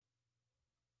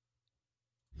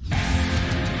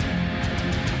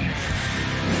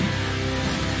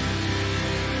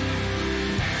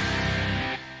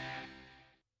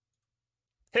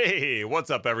Hey, what's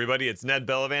up, everybody? It's Ned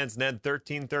Bellavance,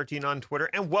 Ned1313 on Twitter,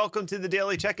 and welcome to the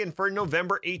Daily Check-In for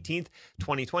November 18th,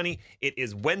 2020. It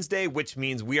is Wednesday, which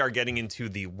means we are getting into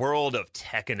the world of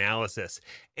tech analysis.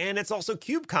 And it's also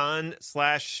KubeCon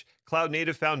 / Cloud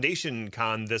Native Foundation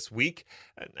Con this week.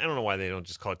 I don't know why they don't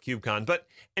just call it KubeCon, but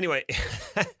anyway,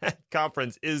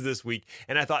 conference is this week,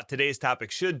 and I thought today's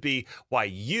topic should be why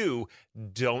you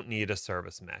don't need a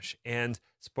service mesh. And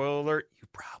spoiler alert, you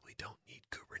probably don't need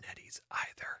Kubernetes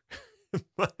either.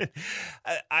 But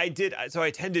I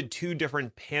attended two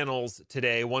different panels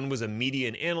today. One was a media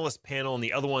and analyst panel, and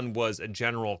the other one was a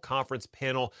general conference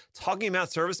panel talking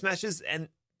about service meshes, and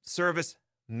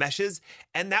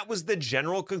that was the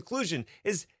general conclusion,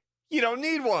 is you don't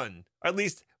need one, or at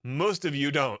least most of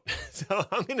you don't. So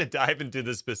I'm going to dive into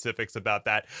the specifics about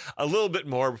that a little bit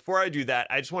more. Before I do that,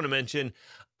 I just want to mention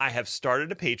I have started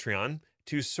a Patreon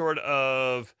to sort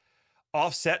of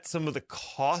offset some of the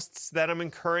costs that I'm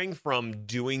incurring from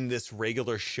doing this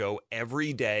regular show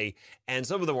every day, and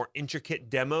some of the more intricate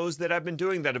demos that I've been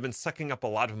doing that have been sucking up a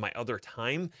lot of my other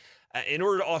time. In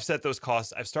order to offset those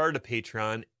costs, I've started a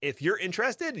Patreon. If you're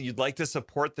interested and you'd like to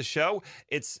support the show,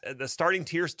 it's the starting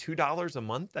tier is $2 a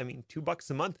month. I mean, $2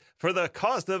 a month for the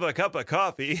cost of a cup of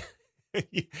coffee.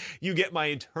 You get my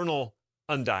eternal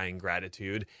undying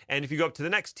gratitude. And if you go up to the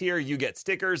next tier, you get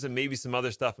stickers and maybe some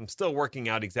other stuff. I'm still working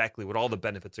out exactly what all the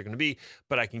benefits are going to be,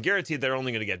 but I can guarantee they're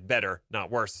only going to get better, not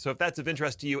worse. So if that's of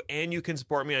interest to you and you can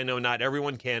support me, I know not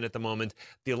everyone can at the moment.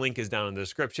 The link is down in the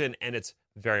description and it's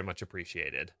very much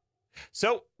appreciated.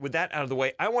 So with that out of the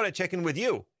way, I want to check in with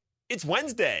you. It's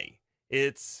Wednesday.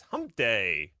 It's hump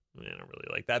day. I don't really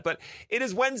like that, but it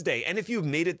is Wednesday. And if you've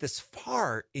made it this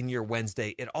far in your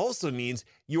Wednesday, it also means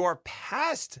you are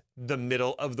past the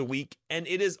middle of the week and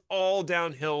it is all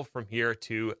downhill from here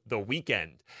to the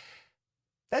weekend.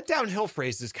 That downhill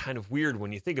phrase is kind of weird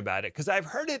when you think about it, because I've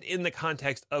heard it in the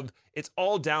context of it's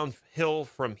all downhill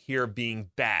from here being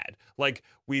bad. Like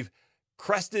we've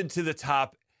crested to the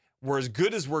top. We're as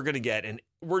good as we're going to get, and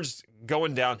we're just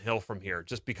going downhill from here,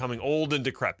 just becoming old and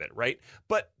decrepit, right?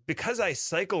 But because I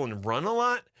cycle and run a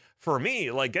lot, for me,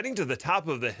 like getting to the top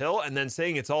of the hill and then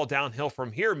saying it's all downhill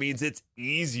from here means it's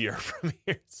easier from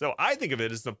here. So I think of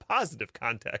it as a positive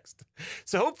context.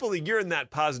 So hopefully you're in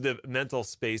that positive mental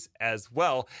space as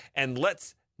well. And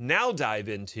let's now dive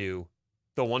into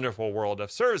the wonderful world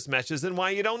of service meshes and why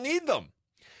you don't need them.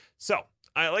 So,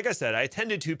 like I said, I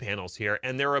attended two panels here,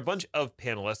 and there were a bunch of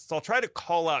panelists. I'll try to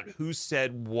call out who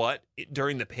said what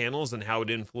during the panels and how it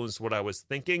influenced what I was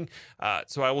thinking.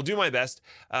 So I will do my best.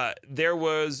 There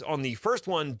was, on the first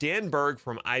one, Dan Berg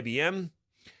from IBM,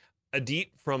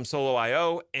 Adit from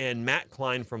Solo.io, and Matt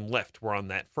Klein from Lyft were on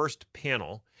that first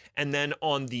panel. And then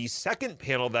on the second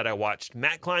panel that I watched,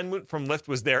 Matt Klein from Lyft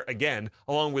was there again,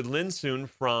 along with Lin Soon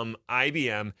from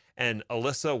IBM and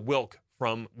Alyssa Wilk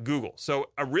from Google.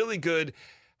 So a really good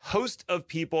host of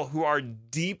people who are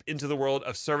deep into the world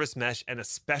of service mesh and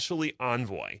especially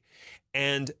Envoy.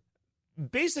 And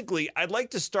basically, I'd like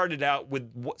to start it out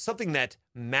with something that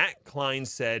Matt Klein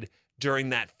said during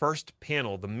that first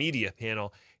panel, the media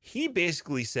panel. He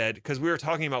basically said, because we were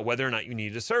talking about whether or not you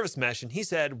needed a service mesh, and he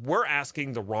said, we're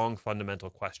asking the wrong fundamental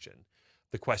question.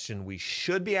 The question we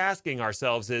should be asking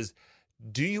ourselves is,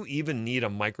 do you even need a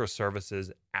microservices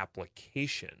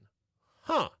application?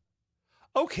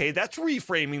 Okay, that's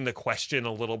reframing the question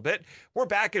a little bit. We're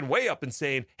backing way up and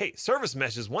saying, hey, service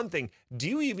mesh is one thing. Do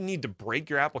you even need to break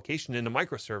your application into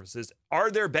microservices?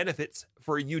 Are there benefits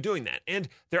for you doing that? And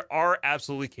there are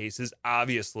absolutely cases,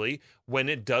 obviously, when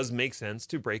it does make sense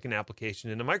to break an application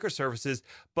into microservices.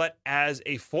 But as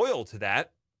a foil to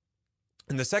that,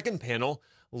 in the second panel,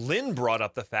 Lynn brought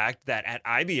up the fact that at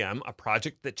IBM, a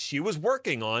project that she was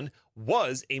working on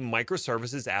was a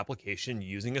microservices application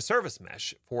using a service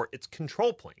mesh for its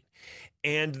control plane.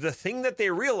 And the thing that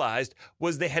they realized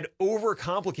was they had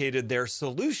overcomplicated their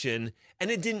solution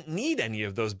and it didn't need any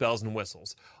of those bells and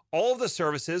whistles. All of the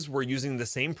services were using the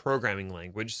same programming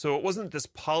language, so it wasn't this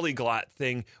polyglot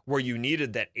thing where you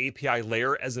needed that API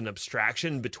layer as an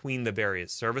abstraction between the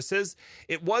various services.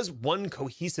 It was one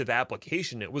cohesive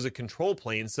application. It was a control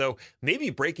plane, so maybe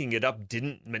breaking it up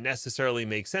didn't necessarily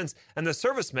make sense, and the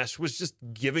service mesh was just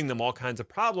giving them all kinds of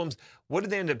problems. What did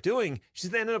they end up doing?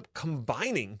 They ended up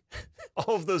combining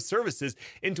all of those services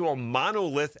into a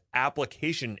monolith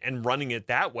application and running it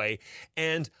that way,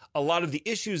 and a lot of the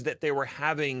issues that they were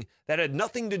having that had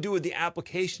nothing to do with the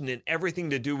application and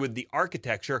everything to do with the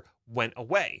architecture went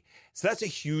away. So that's a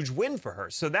huge win for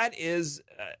her. So that is,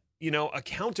 a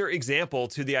counter example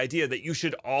to the idea that you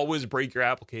should always break your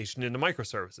application into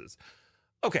microservices.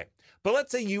 Okay, but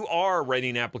let's say you are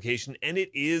writing an application and it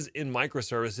is in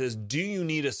microservices. Do you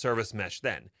need a service mesh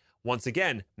then? Once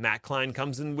again, Matt Klein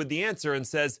comes in with the answer and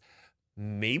says,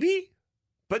 maybe,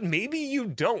 but maybe you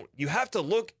don't. You have to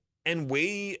look and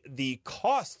weigh the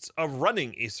costs of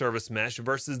running a service mesh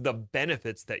versus the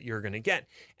benefits that you're going to get.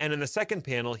 And in the second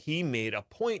panel, he made a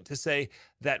point to say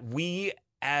that we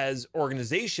as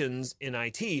organizations in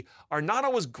IT are not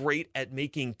always great at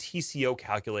making TCO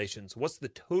calculations. What's the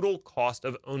total cost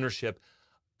of ownership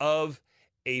of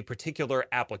a particular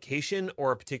application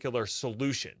or a particular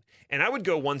solution? And I would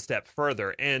go one step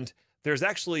further, and there's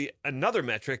actually another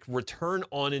metric, return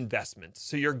on investment.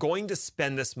 So you're going to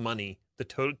spend this money, the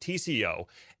total TCO,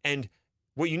 and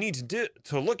what you need to do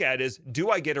to look at is,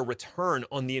 do I get a return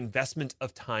on the investment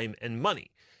of time and money?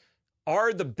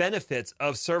 Are the benefits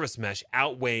of service mesh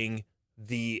outweighing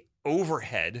the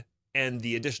overhead and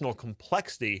the additional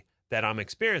complexity that I'm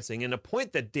experiencing? And a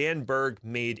point that Dan Berg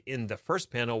made in the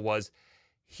first panel was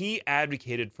he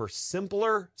advocated for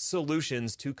simpler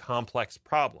solutions to complex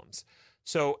problems.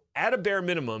 So at a bare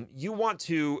minimum, you want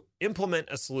to implement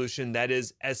a solution that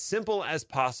is as simple as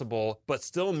possible, but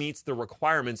still meets the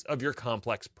requirements of your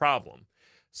complex problem.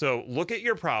 So look at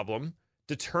your problem,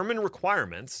 determine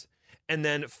requirements, and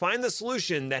then find the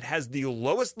solution that has the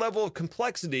lowest level of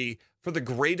complexity for the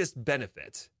greatest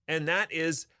benefit. And that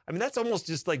is, that's almost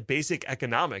just like basic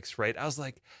economics, right? I was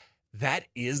like, that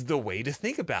is the way to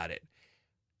think about it.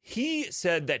 He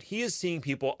said that he is seeing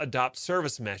people adopt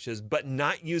service meshes, but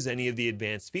not use any of the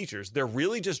advanced features. They're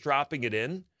really just dropping it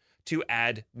in to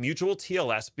add mutual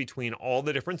TLS between all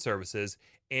the different services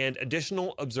and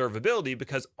additional observability,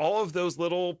 because all of those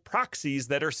little proxies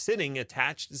that are sitting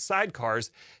attached to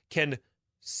sidecars can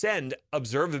send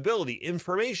observability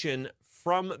information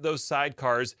from those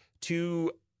sidecars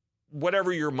to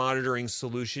whatever your monitoring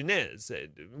solution is,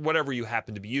 whatever you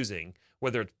happen to be using,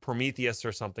 whether it's Prometheus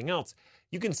or something else.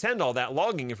 You can send all that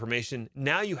logging information.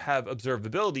 Now you have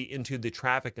observability into the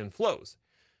traffic and flows.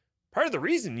 Part of the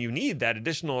reason you need that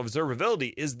additional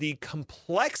observability is the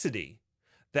complexity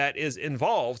that is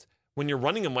involved when you're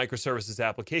running a microservices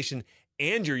application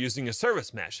and you're using a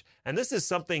service mesh. And this is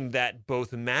something that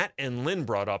both Matt and Lynn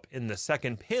brought up in the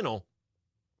second panel.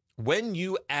 When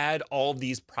you add all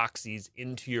these proxies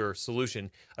into your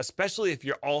solution, especially if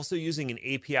you're also using an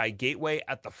API gateway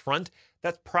at the front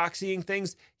that's proxying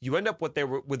things, you end up with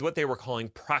what they were calling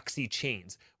proxy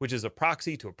chains, which is a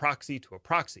proxy to a proxy to a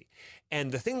proxy.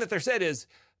 And the thing that they're said is,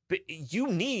 but you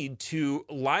need to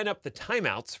line up the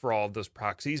timeouts for all of those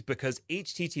proxies, because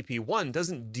HTTP1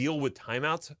 doesn't deal with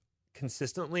timeouts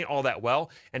consistently all that well.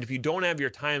 And if you don't have your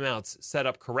timeouts set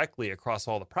up correctly across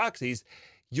all the proxies,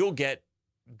 you'll get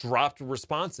dropped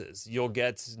responses. You'll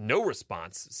get no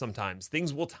response sometimes.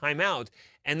 Things will time out,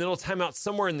 and then it'll time out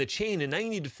somewhere in the chain, and now you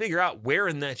need to figure out where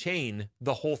in that chain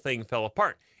the whole thing fell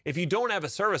apart. If you don't have a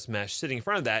service mesh sitting in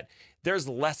front of that, there's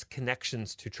less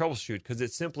connections to troubleshoot, because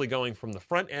it's simply going from the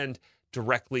front end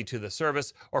directly to the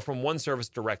service, or from one service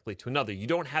directly to another. You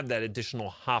don't have that additional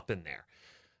hop in there.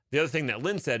 The other thing that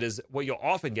Lynn said is what you'll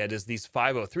often get is these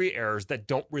 503 errors that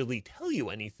don't really tell you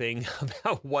anything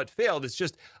about what failed. It's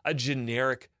just a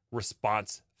generic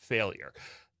response failure.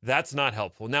 That's not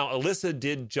helpful. Now, Alyssa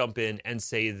did jump in and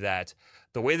say that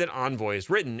the way that Envoy is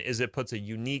written is it puts a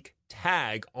unique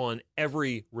tag on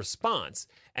every response,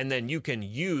 and then you can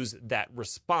use that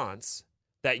response,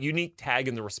 that unique tag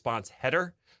in the response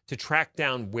header, to track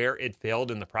down where it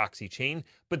failed in the proxy chain.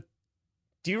 But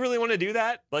do you really want to do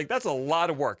that? Like, that's a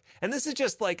lot of work. And this is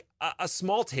just like a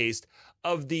small taste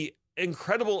of the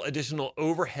incredible additional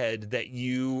overhead that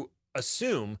you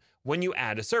assume when you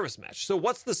add a service mesh. So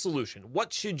what's the solution?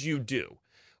 What should you do?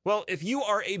 Well, if you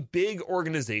are a big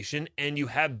organization and you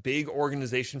have big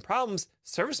organization problems,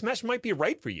 service mesh might be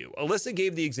right for you. Alyssa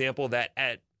gave the example that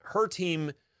at her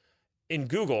team in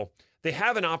Google, they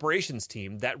have an operations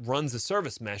team that runs a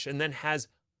service mesh and then has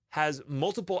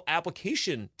multiple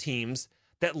application teams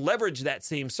that leverage that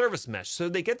same service mesh. So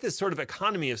they get this sort of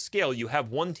economy of scale. You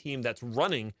have one team that's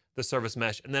running the service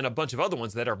mesh and then a bunch of other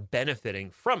ones that are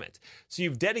benefiting from it. So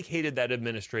you've dedicated that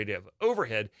administrative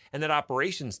overhead, and that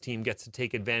operations team gets to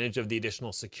take advantage of the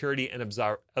additional security and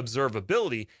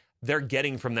observability they're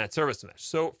getting from that service mesh.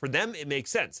 So for them, it makes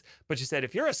sense. But you said,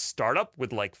 if you're a startup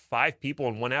with like 5 people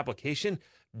in one application,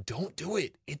 don't do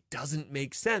it. It doesn't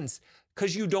make sense,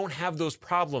 because you don't have those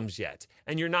problems yet.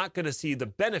 And you're not going to see the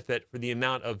benefit for the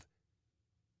amount of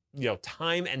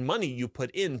time and money you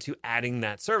put into adding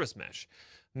that service mesh.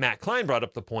 Matt Klein brought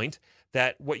up the point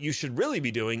that what you should really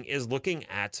be doing is looking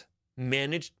at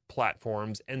managed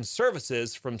platforms and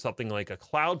services from something like a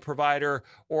cloud provider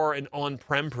or an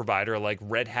on-prem provider like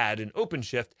Red Hat and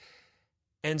OpenShift.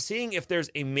 and seeing if there's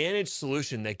a managed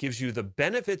solution that gives you the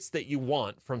benefits that you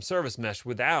want from Service Mesh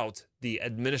without the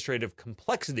administrative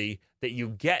complexity that you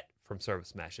get from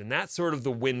Service Mesh. And that's sort of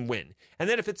the win-win. And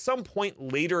then if at some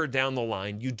point later down the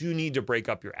line, you do need to break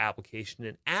up your application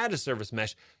and add a Service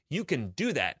Mesh, you can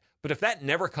do that. But if that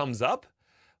never comes up,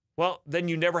 well, then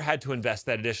you never had to invest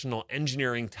that additional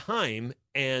engineering time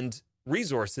and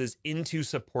resources into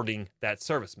supporting that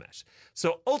Service Mesh.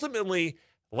 So ultimately,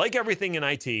 like everything in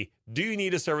IT, do you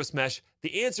need a Service Mesh?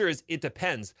 The answer is it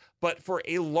depends. But for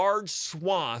a large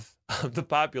swath of the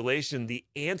population, the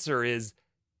answer is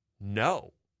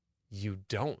no, you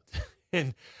don't.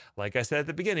 And like I said at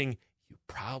the beginning, you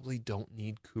probably don't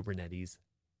need Kubernetes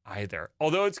either.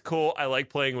 Although it's cool, I like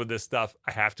playing with this stuff,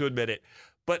 I have to admit it.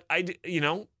 But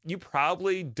you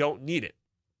probably don't need it.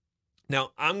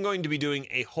 Now, I'm going to be doing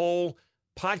a whole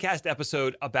podcast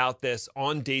episode about this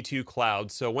on Day 2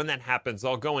 Cloud. So when that happens,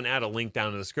 I'll go and add a link down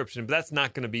in the description, but that's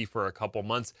not going to be for a couple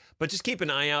months, but just keep an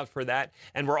eye out for that.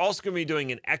 And we're also going to be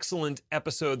doing an excellent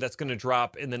episode that's going to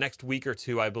drop in the next week or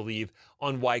two, I believe,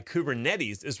 on why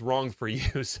Kubernetes is wrong for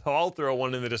you. So I'll throw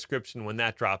one in the description when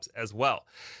that drops as well.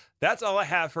 That's all I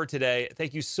have for today.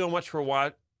 Thank you so much for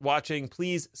watching.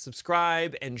 Please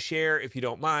subscribe and share if you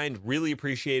don't mind. Really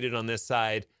appreciate it on this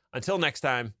side. Until next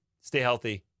time, stay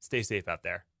healthy, stay safe out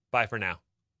there. Bye for now.